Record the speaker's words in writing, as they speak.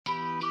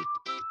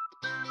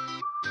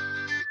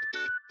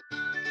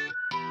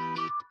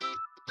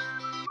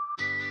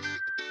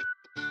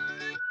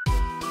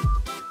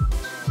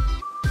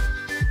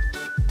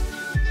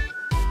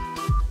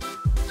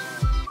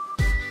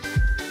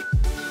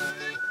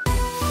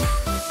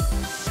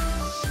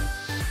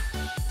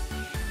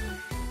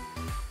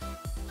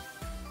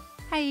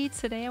Hi,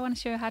 today I want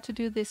to show you how to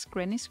do this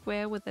granny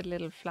square with a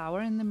little flower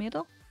in the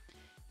middle.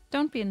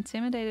 Don't be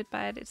intimidated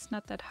by it, it's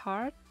not that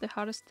hard. The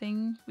hardest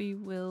thing we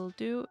will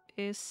do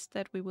is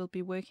that we will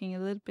be working a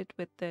little bit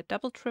with the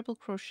double triple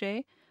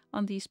crochet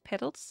on these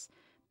petals,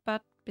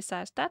 but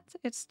besides that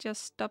it's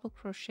just double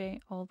crochet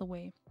all the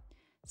way.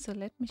 So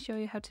let me show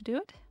you how to do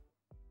it.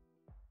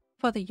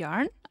 For the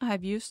yarn I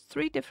have used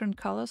 3 different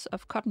colors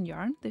of cotton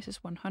yarn. This is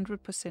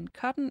 100%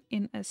 cotton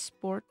in a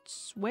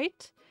sports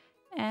weight,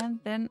 and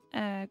then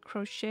a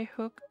crochet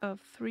hook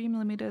of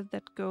 3mm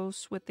that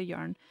goes with the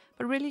yarn.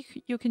 But really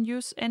you can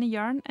use any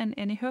yarn and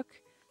any hook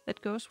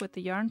that goes with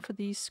the yarn for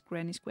these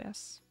granny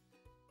squares.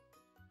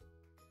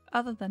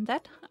 Other than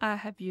that, I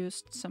have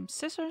used some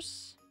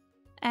scissors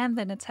and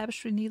then a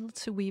tapestry needle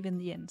to weave in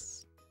the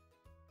ends.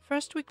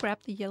 First we grab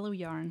the yellow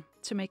yarn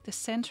to make the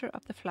center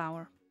of the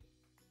flower.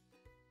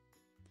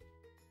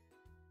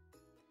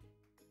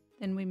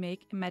 Then we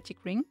make a magic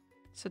ring,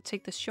 so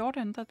take the short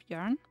end of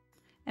yarn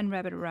and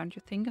wrap it around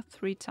your finger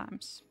 3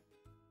 times.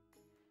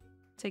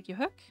 Take your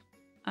hook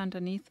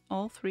underneath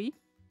all 3,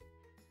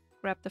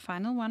 grab the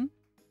final one,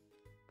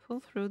 pull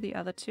through the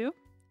other 2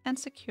 and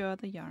secure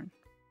the yarn.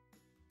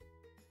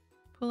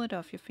 Pull it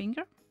off your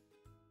finger.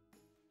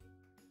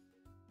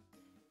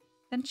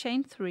 Then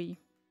chain 3.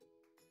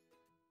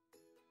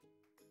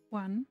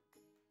 1,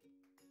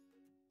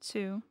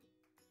 2,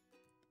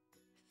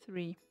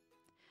 3.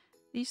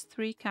 These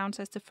 3 count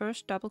as the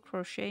first double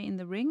crochet in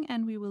the ring,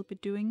 and we will be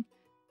doing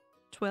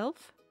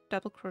 12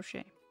 double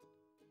crochet.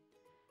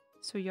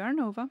 So yarn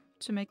over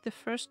to make the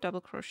first double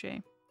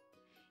crochet.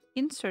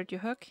 Insert your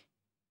hook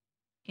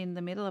in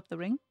the middle of the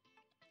ring.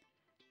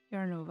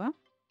 Yarn over,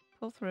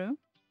 pull through.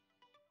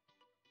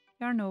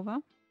 Yarn over,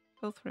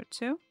 pull through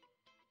 2.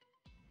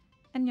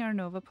 And yarn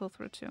over, pull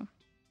through 2.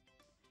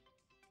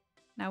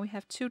 Now we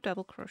have 2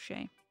 double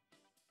crochet.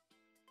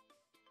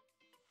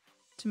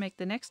 To make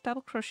the next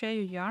double crochet,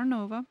 you yarn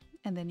over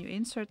and then you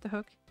insert the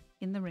hook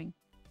in the ring.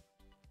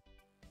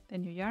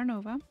 Then you yarn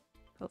over,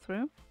 pull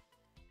through,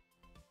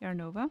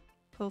 yarn over,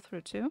 pull through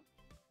 2,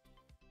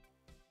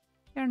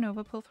 yarn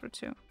over, pull through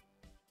 2.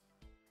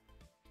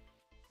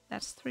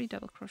 That's 3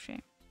 double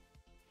crochet.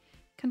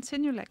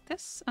 Continue like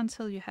this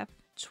until you have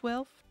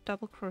 12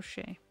 double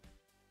crochet.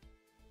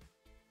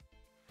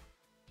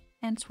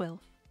 And 12.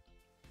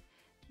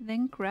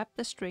 Then grab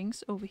the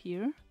strings over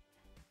here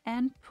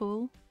and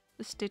pull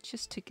the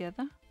stitches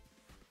together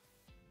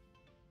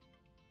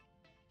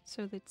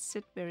so they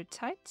sit very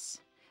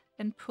tight.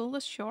 Then pull the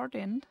short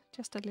end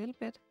just a little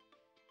bit,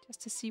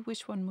 just to see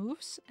which one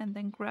moves, and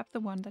then grab the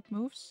one that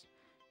moves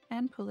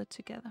and pull it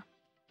together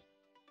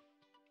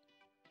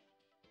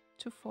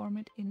to form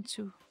it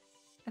into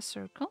a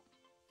circle.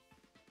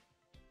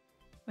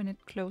 When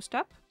it closed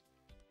up,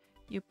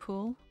 you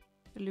pull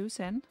the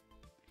loose end,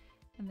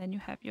 and then you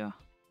have your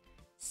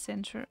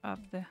center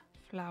of the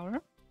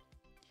flower.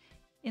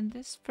 In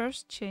this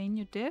first chain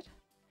you did,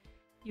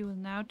 you will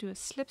now do a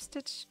slip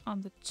stitch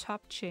on the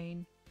top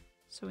chain.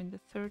 So in the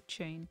 3rd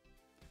chain.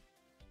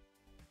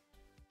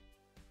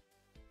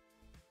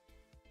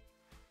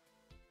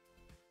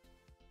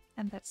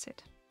 And that's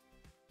it.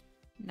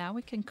 Now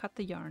we can cut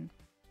the yarn.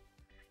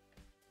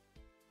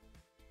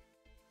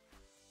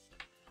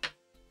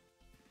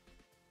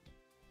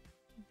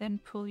 Then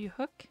pull your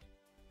hook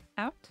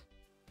out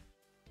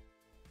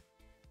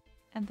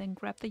and then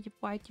grab the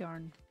white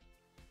yarn.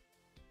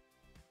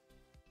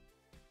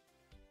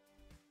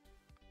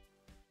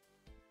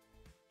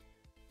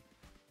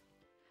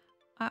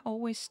 I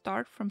always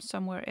start from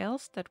somewhere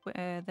else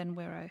than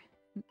where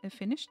I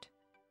finished.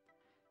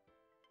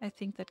 I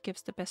think that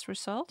gives the best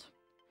result.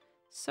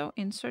 So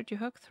insert your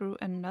hook through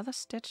another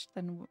stitch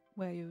than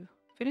where you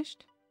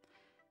finished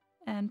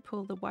and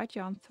pull the white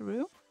yarn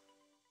through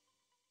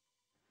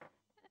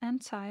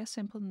and tie a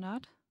simple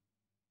knot.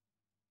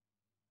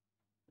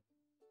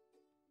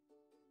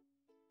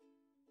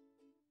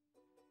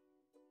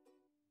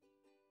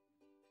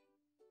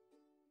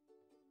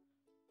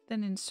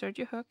 Then insert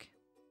your hook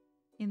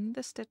in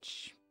the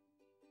stitch,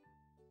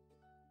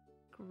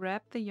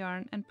 grab the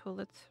yarn and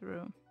pull it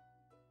through.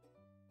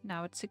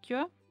 Now it's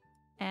secure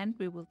and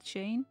we will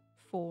chain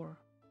 4.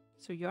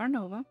 So yarn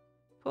over,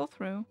 pull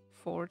through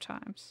 4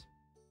 times.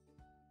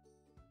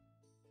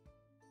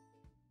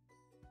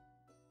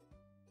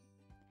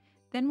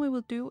 Then we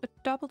will do a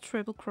double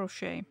triple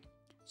crochet.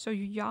 So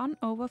you yarn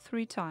over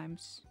 3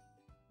 times.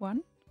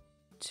 1,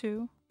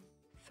 2,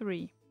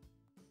 3.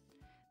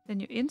 Then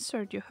you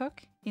insert your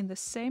hook in the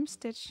same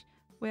stitch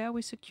where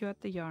we secured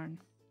the yarn.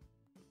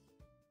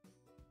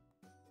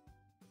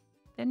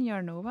 Then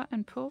yarn over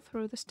and pull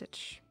through the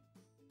stitch.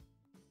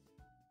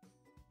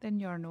 Then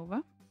yarn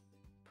over,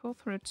 pull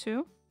through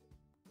 2,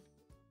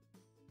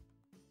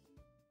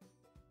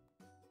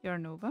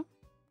 yarn over,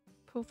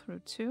 pull through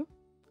 2,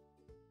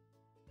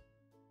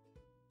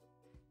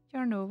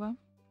 yarn over,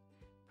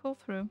 pull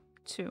through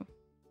 2.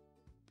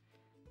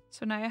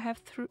 So now you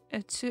have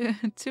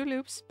two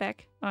loops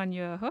back on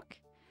your hook,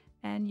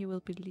 and you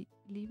will be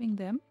leaving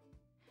them.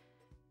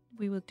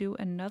 We will do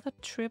another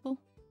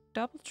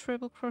double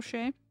triple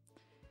crochet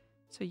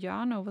So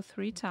yarn over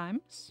 3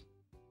 times,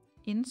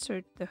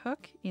 insert the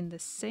hook in the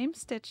same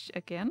stitch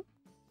again,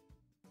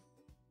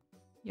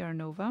 yarn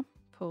over,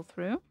 pull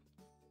through,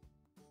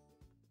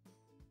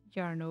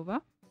 yarn over,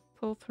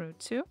 pull through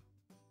 2,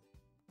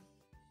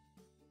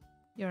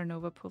 yarn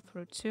over, pull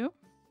through 2,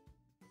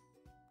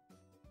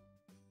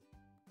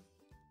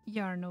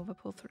 yarn over,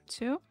 pull through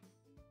 2,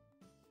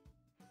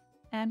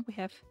 and we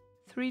have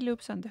 3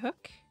 loops on the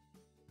hook.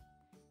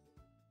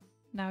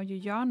 Now you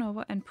yarn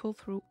over and pull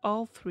through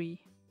all 3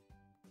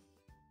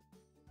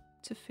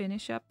 to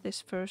finish up this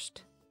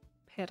first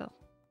petal.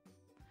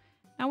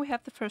 Now we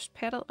have the first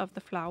petal of the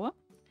flower,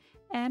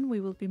 and we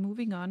will be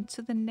moving on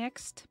to the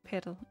next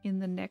petal in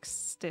the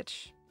next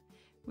stitch.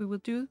 We will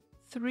do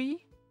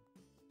 3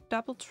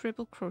 double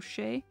triple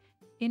crochet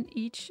in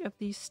each of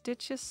these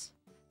stitches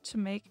to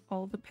make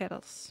all the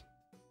petals.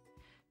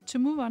 To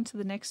move on to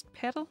the next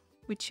petal,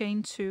 we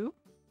chain 2,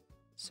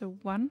 so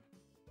 1,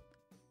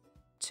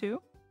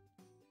 2,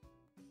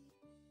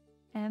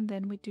 and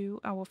then we do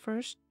our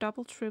first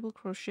double triple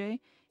crochet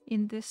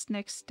in this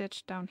next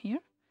stitch down here.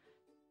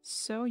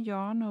 So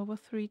yarn over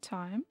 3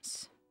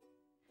 times,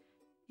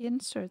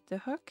 insert the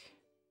hook,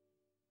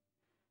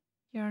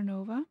 yarn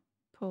over,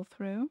 pull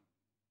through,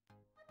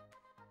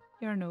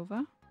 yarn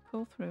over,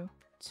 pull through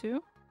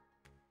 2,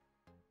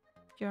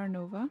 yarn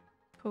over,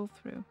 pull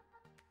through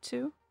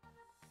 2,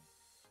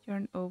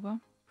 yarn over,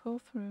 pull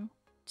through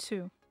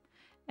 2,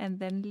 and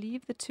then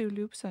leave the 2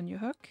 loops on your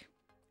hook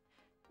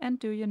and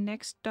do your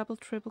next double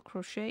triple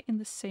crochet in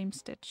the same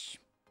stitch.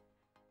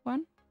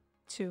 1,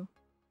 2,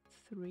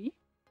 3,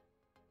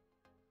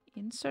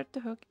 insert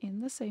the hook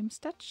in the same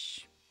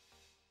stitch,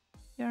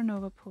 yarn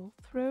over, pull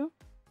through,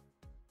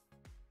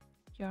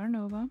 yarn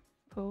over,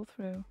 pull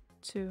through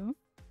 2,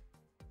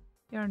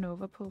 yarn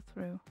over, pull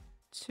through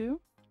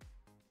 2,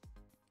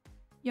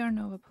 yarn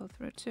over, pull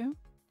through 2,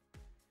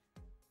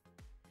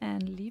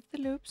 and leave the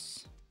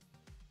loops.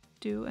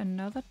 Do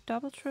another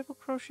double triple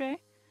crochet,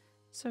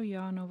 so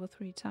yarn over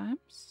 3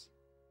 times,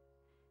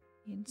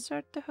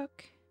 insert the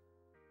hook,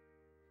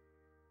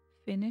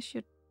 finish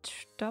your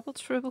double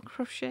triple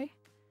crochet.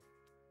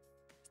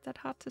 Is that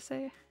hard to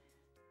say?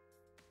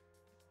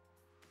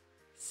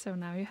 So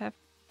now you have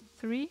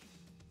 3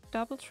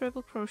 double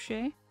triple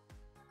crochet,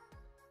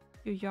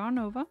 you yarn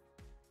over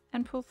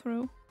and pull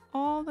through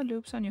all the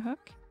loops on your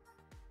hook,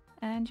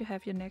 and you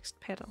have your next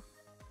petal.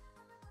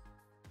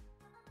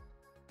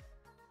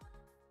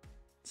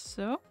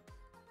 So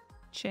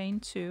chain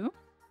 2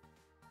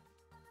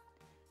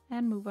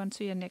 and move on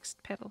to your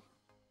next petal.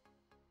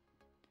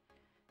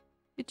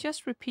 You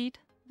just repeat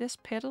this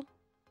petal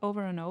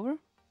over and over.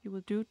 You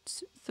will do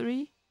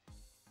 3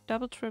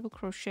 double triple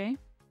crochet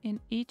in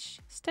each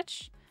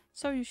stitch,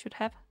 so you should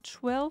have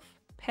 12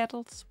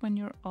 petals when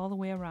you're all the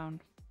way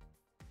around.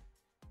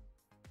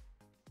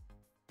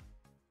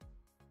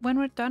 When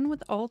we're done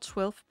with all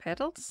 12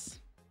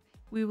 petals,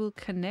 we will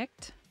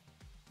connect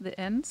the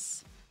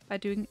ends by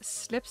doing a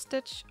slip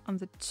stitch on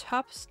the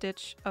top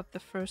stitch of the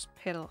first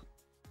petal.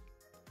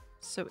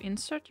 So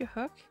insert your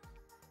hook,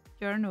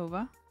 yarn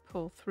over,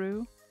 pull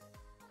through,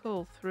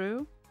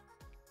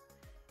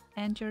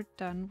 and you're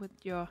done with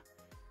your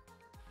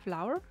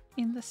flower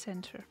in the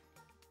center.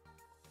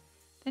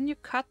 Then you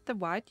cut the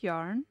white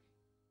yarn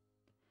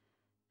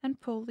and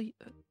pull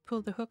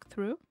the hook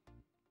through,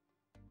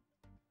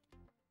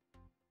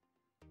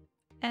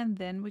 and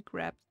then we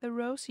grab the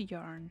rosy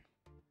yarn.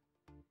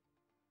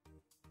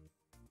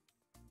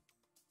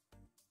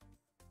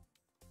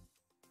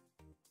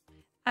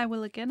 I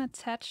will again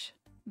attach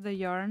the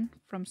yarn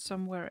from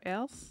somewhere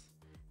else,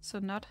 so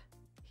not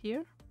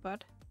here,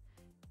 but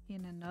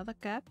in another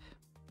gap.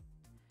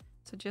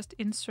 So just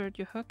insert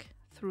your hook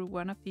through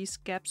one of these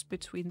gaps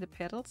between the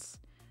petals,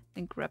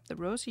 then grab the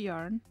rosy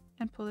yarn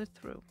and pull it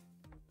through.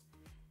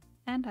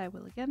 And I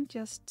will again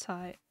just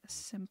tie a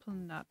simple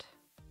knot.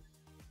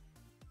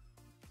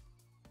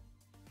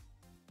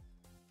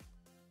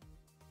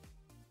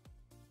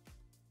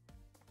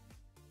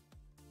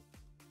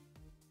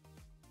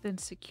 Then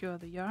secure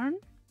the yarn.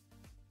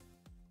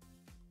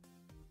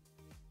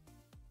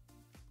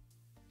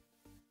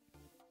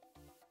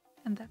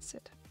 And that's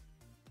it.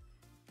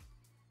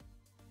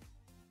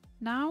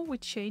 Now we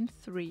chain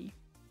 3.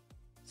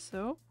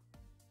 So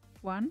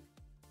 1,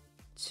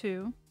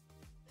 2,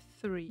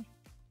 3.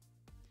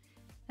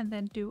 And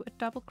then do a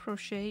double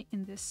crochet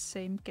in this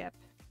same gap.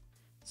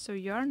 So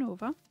yarn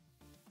over,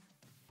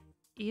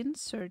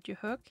 insert your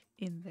hook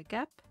in the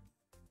gap,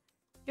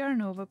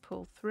 yarn over,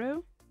 pull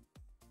through,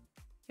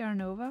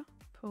 yarn over,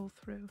 pull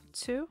through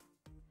 2,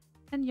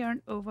 and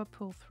yarn over,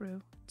 pull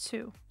through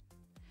 2.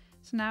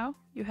 So now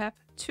you have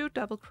 2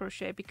 double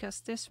crochet because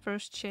this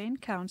first chain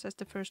counts as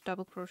the first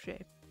double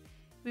crochet.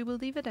 We will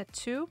leave it at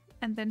 2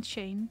 and then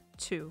chain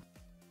 2.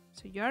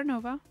 So yarn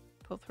over,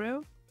 pull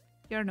through,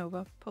 yarn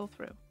over, pull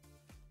through.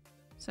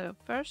 So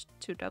first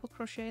 2 double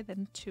crochet,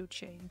 then 2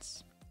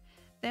 chains.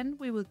 Then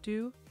we will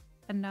do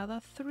another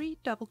 3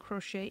 double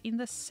crochet in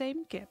the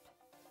same gap.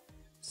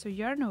 So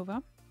yarn over,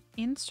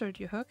 insert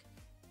your hook,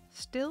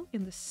 still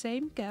in the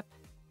same gap,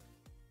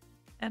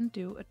 and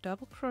do a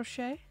double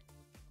crochet,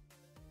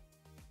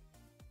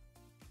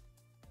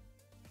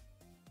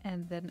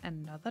 and then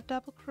another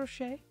double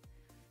crochet,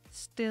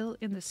 still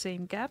in the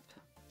same gap,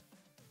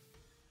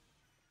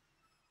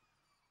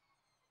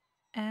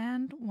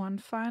 and one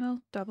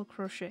final double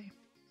crochet.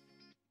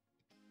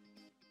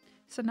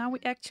 So now we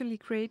actually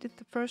created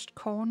the first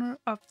corner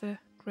of the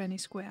granny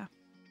square.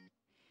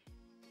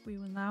 We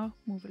will now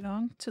move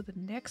along to the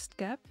next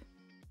gap.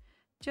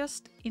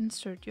 Just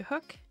insert your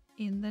hook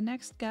in the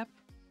next gap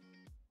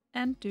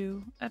and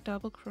do a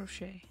double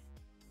crochet.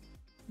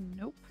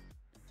 Nope.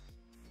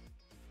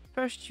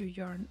 First you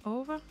yarn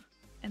over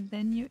and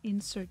then you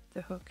insert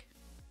the hook.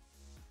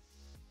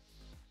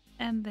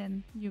 And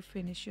then you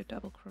finish your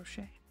double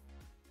crochet.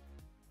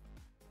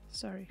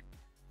 Sorry.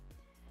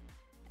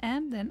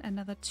 And then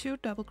another 2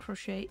 double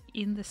crochet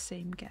in the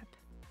same gap.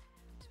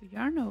 So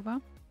yarn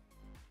over,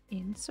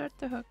 insert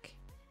the hook,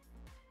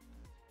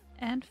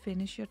 and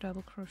finish your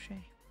double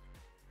crochet.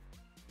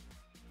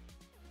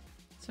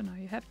 So now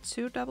you have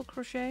 2 double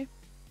crochet.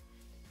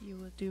 You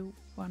will do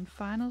one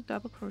final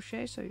double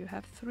crochet, so you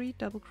have 3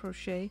 double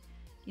crochet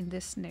in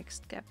this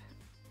next gap.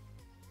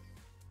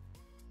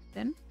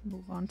 Then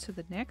move on to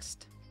the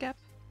next gap.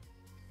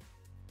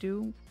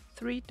 Do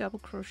 3 double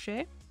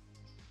crochet.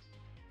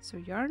 So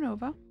yarn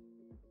over,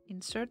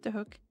 insert the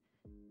hook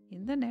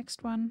in the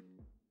next one,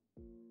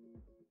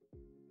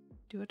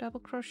 do a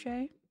double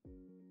crochet,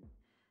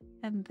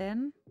 and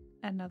then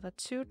another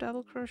 2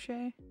 double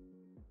crochet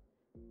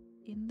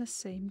in the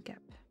same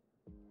gap.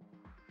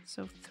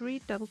 So 3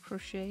 double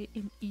crochet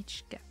in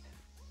each gap.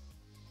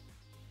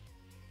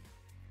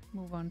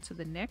 Move on to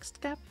the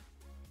next gap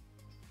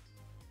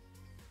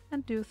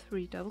and do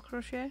 3 double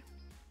crochet.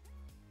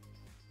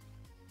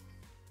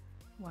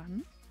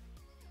 1,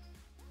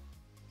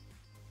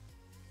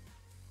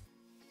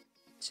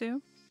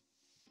 2,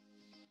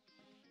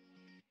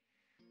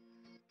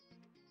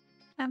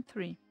 and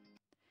 3.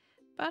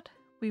 But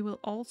we will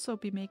also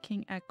be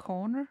making a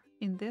corner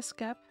in this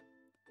gap,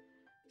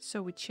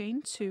 so we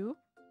chain 2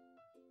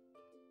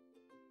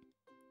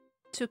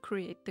 to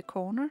create the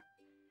corner,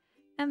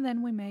 and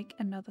then we make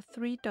another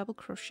 3 double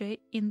crochet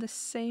in the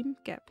same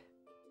gap.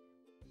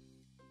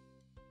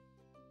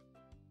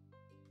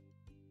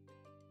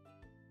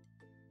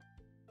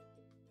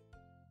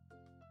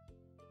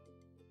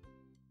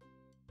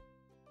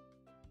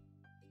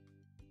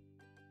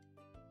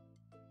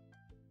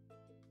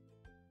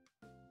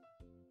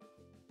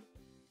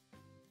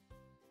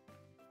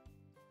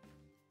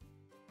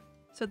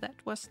 So that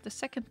was the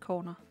second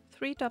corner.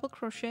 3 double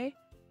crochet,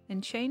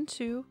 then chain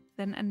 2,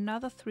 then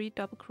another 3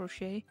 double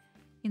crochet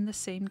in the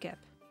same gap.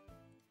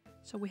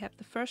 So we have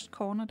the first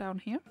corner down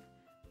here.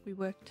 We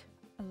worked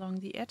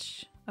along the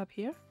edge up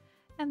here,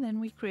 and then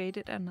we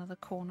created another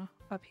corner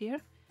up here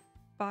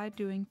by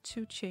doing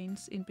 2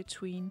 chains in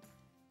between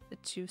the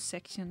 2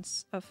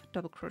 sections of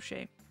double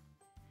crochet.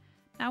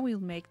 Now we'll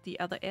make the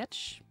other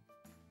edge.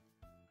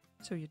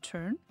 So you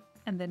turn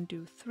and then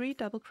do 3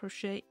 double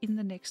crochet in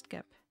the next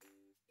gap.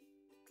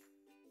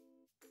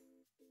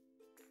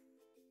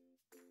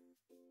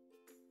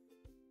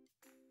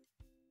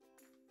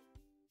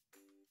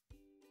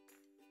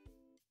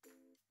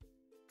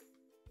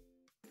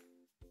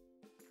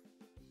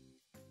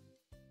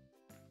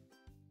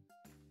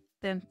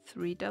 Then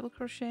 3 double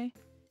crochet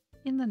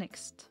in the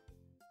next.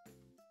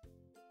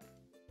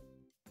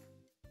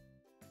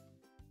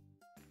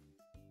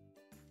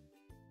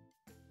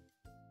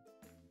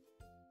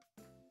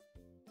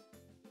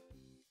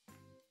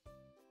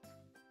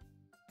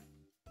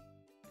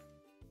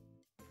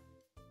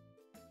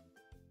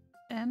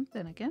 And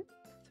then again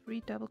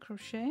 3 double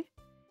crochet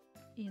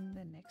in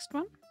the next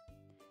one,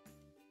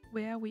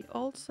 where we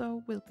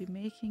also will be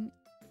making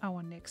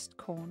our next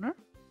corner.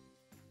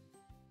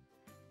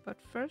 But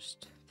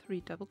first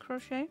 3 double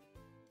crochet,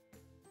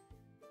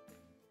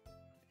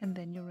 and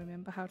then you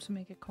remember how to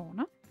make a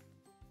corner.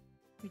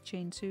 We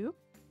chain 2,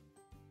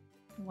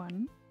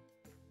 1,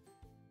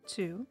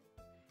 2,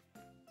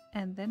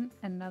 and then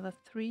another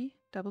 3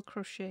 double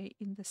crochet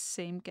in the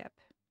same gap.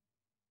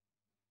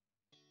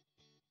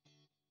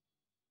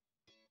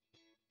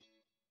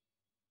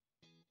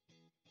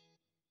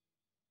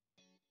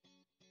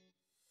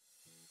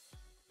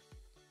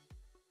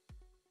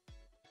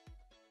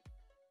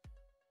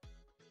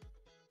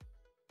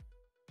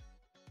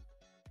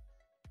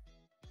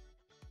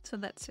 So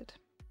that's it.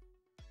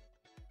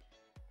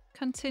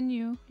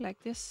 Continue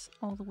like this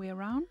all the way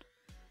around.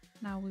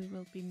 Now we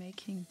will be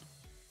making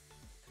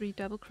 3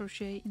 double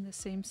crochet in the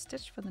same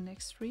stitch for the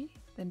next 3,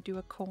 then do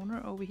a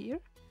corner over here,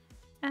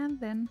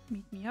 and then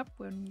meet me up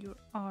when you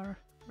are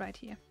right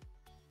here.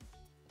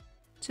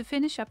 To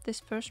finish up this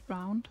first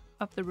round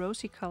of the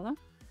rosy color,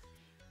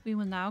 we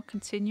will now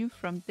continue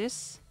from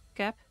this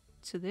gap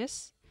to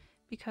this,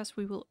 because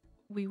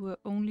we were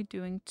only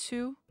doing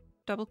 2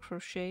 double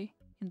crochet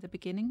in the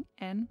beginning,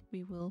 and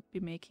we will be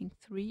making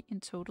 3 in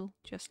total,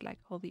 just like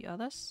all the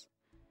others.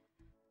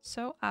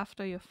 So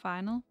after your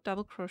final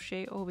double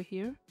crochet over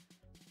here,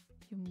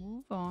 you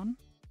move on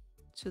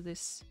to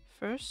this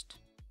first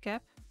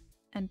gap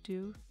and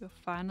do your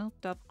final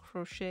double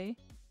crochet,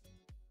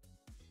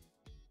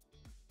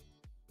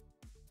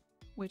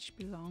 which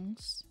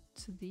belongs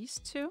to these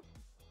two,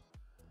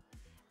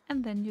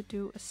 and then you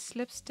do a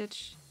slip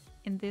stitch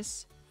in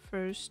this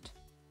first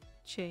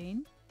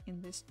chain,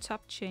 in this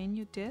top chain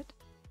you did,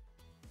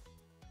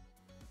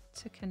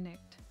 to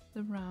connect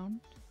the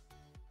round,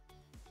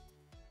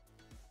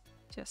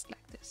 just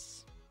like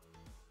this.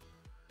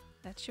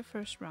 That's your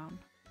first round.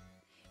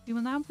 You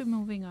will now be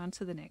moving on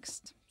to the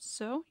next.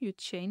 So you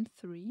chain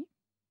 3,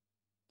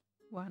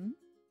 1,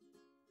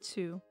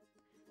 2,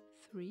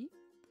 3,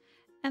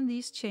 and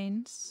these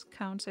chains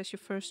count as your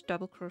first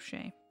double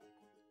crochet.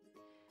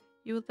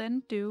 You will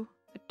then do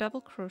a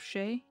double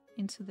crochet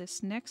into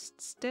this next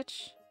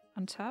stitch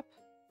on top,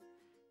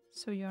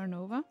 so yarn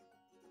over,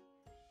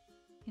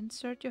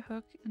 insert your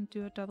hook and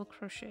do a double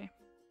crochet.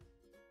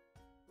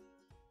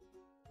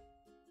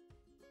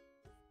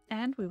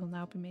 And we will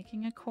now be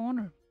making a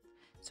corner.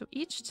 So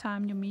each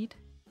time you meet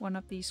one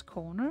of these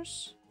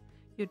corners,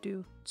 you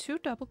do 2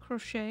 double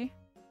crochet,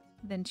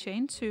 then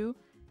chain 2,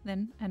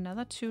 then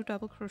another 2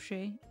 double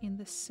crochet in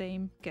the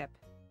same gap.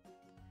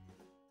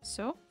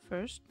 So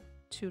first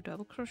 2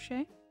 double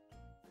crochet,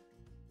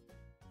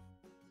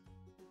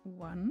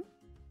 1,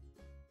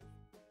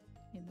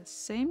 in the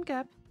same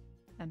gap,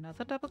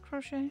 another double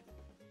crochet,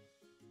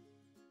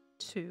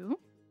 2,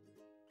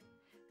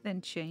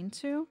 then chain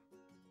 2,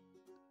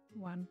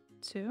 1,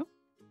 2,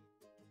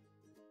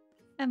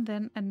 and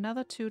then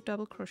another 2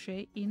 double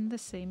crochet in the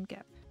same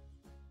gap.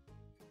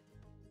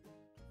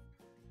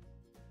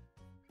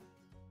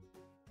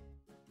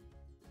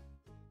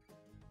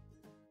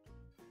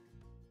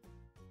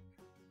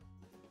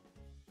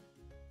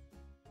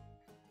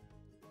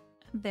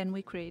 And then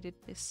we created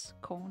this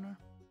corner.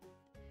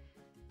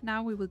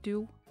 Now we will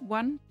do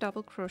 1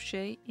 double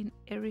crochet in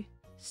every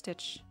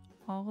stitch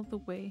all the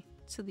way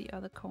to the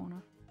other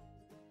corner.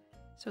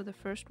 So the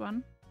first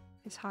one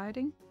is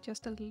hiding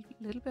just a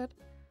little bit,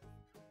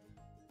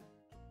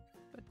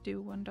 but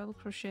do 1 double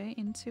crochet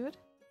into it,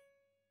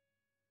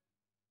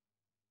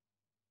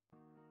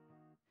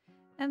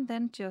 and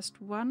then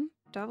just 1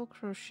 double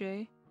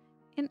crochet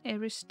in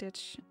every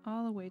stitch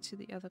all the way to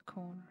the other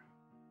corner.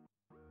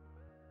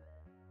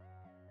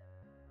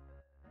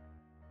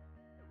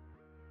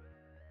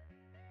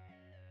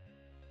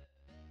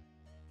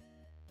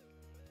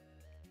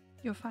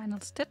 Your final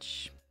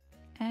stitch,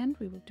 and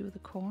we will do the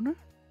corner.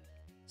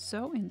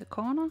 So in the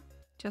corner,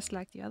 just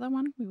like the other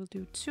one, we will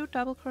do 2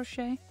 double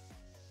crochet,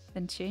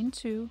 then chain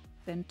 2,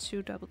 then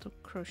 2 double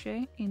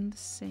crochet in the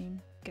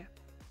same gap.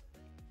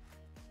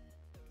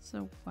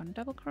 So 1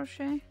 double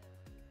crochet,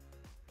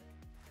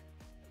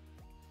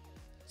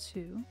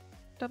 2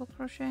 double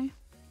crochet,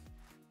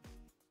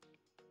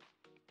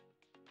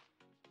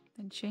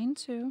 then chain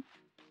 2,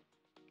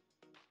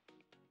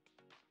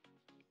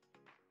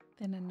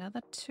 then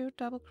another 2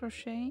 double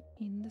crochet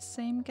in the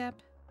same gap,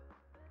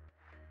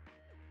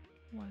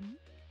 1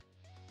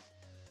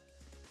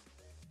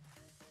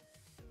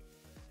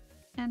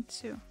 and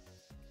 2,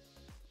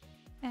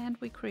 and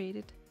we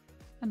created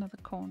another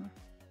corner.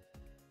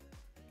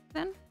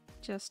 Then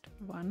just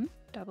 1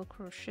 double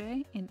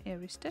crochet in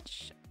every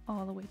stitch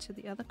all the way to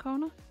the other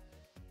corner,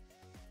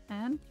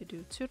 and you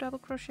do 2 double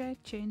crochet,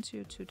 chain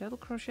 2, 2 double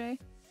crochet,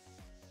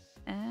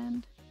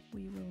 and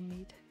we will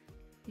meet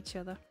each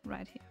other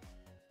right here.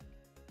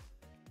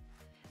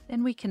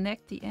 Then we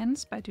connect the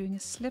ends by doing a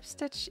slip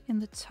stitch in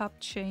the top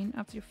chain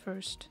of your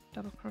first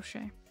double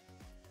crochet.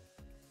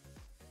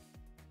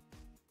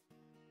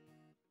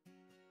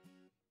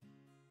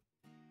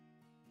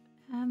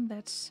 And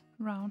that's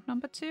round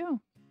number 2.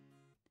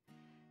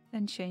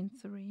 Then chain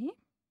 3,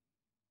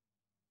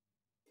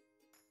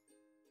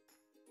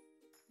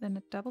 then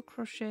a double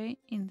crochet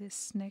in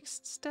this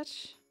next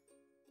stitch,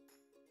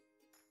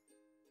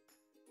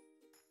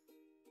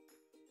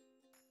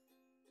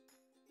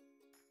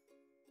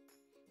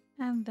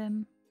 and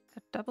then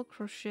a double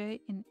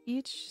crochet in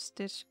each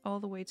stitch all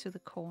the way to the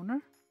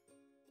corner,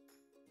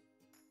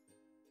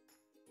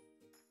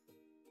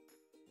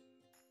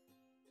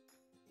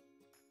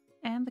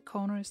 and the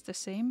corner is the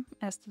same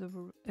as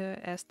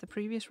the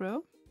previous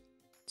row.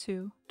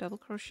 2 double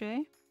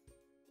crochet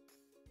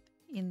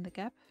in the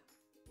gap,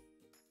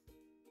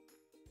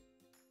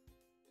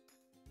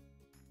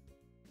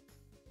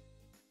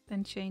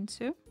 then chain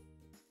 2,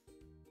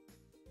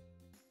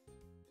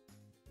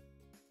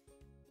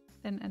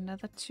 then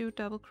another 2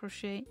 double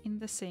crochet in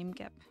the same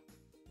gap.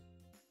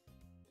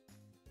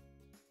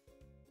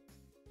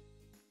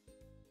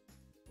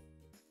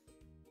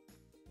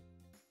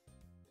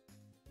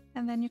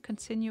 And then you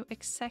continue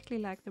exactly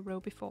like the row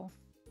before.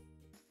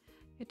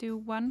 You do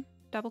 1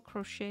 double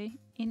crochet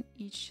in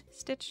each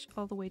stitch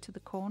all the way to the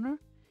corner.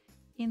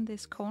 In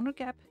this corner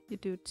gap, you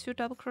do 2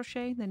 double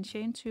crochet, then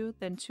chain 2,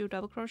 then 2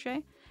 double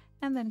crochet,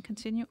 and then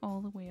continue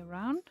all the way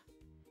around.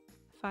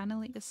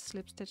 Finally, a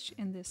slip stitch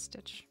in this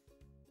stitch.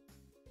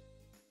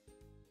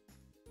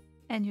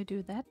 And you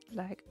do that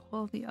like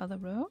all the other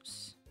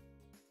rows,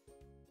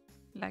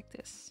 like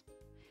this.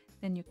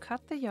 Then you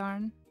cut the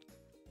yarn,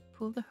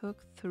 pull the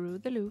hook through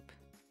the loop,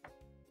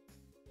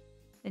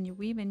 Then you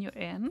weave in your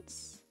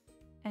ends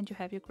and you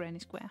have your granny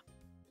square.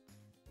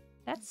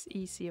 That's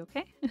easy,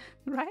 okay?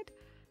 Right?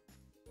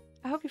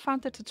 I hope you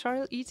found the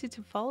tutorial easy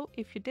to follow.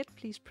 If you did,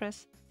 please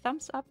press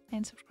thumbs up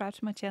and subscribe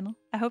to my channel.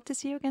 I hope to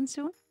see you again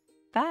soon.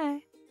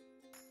 Bye!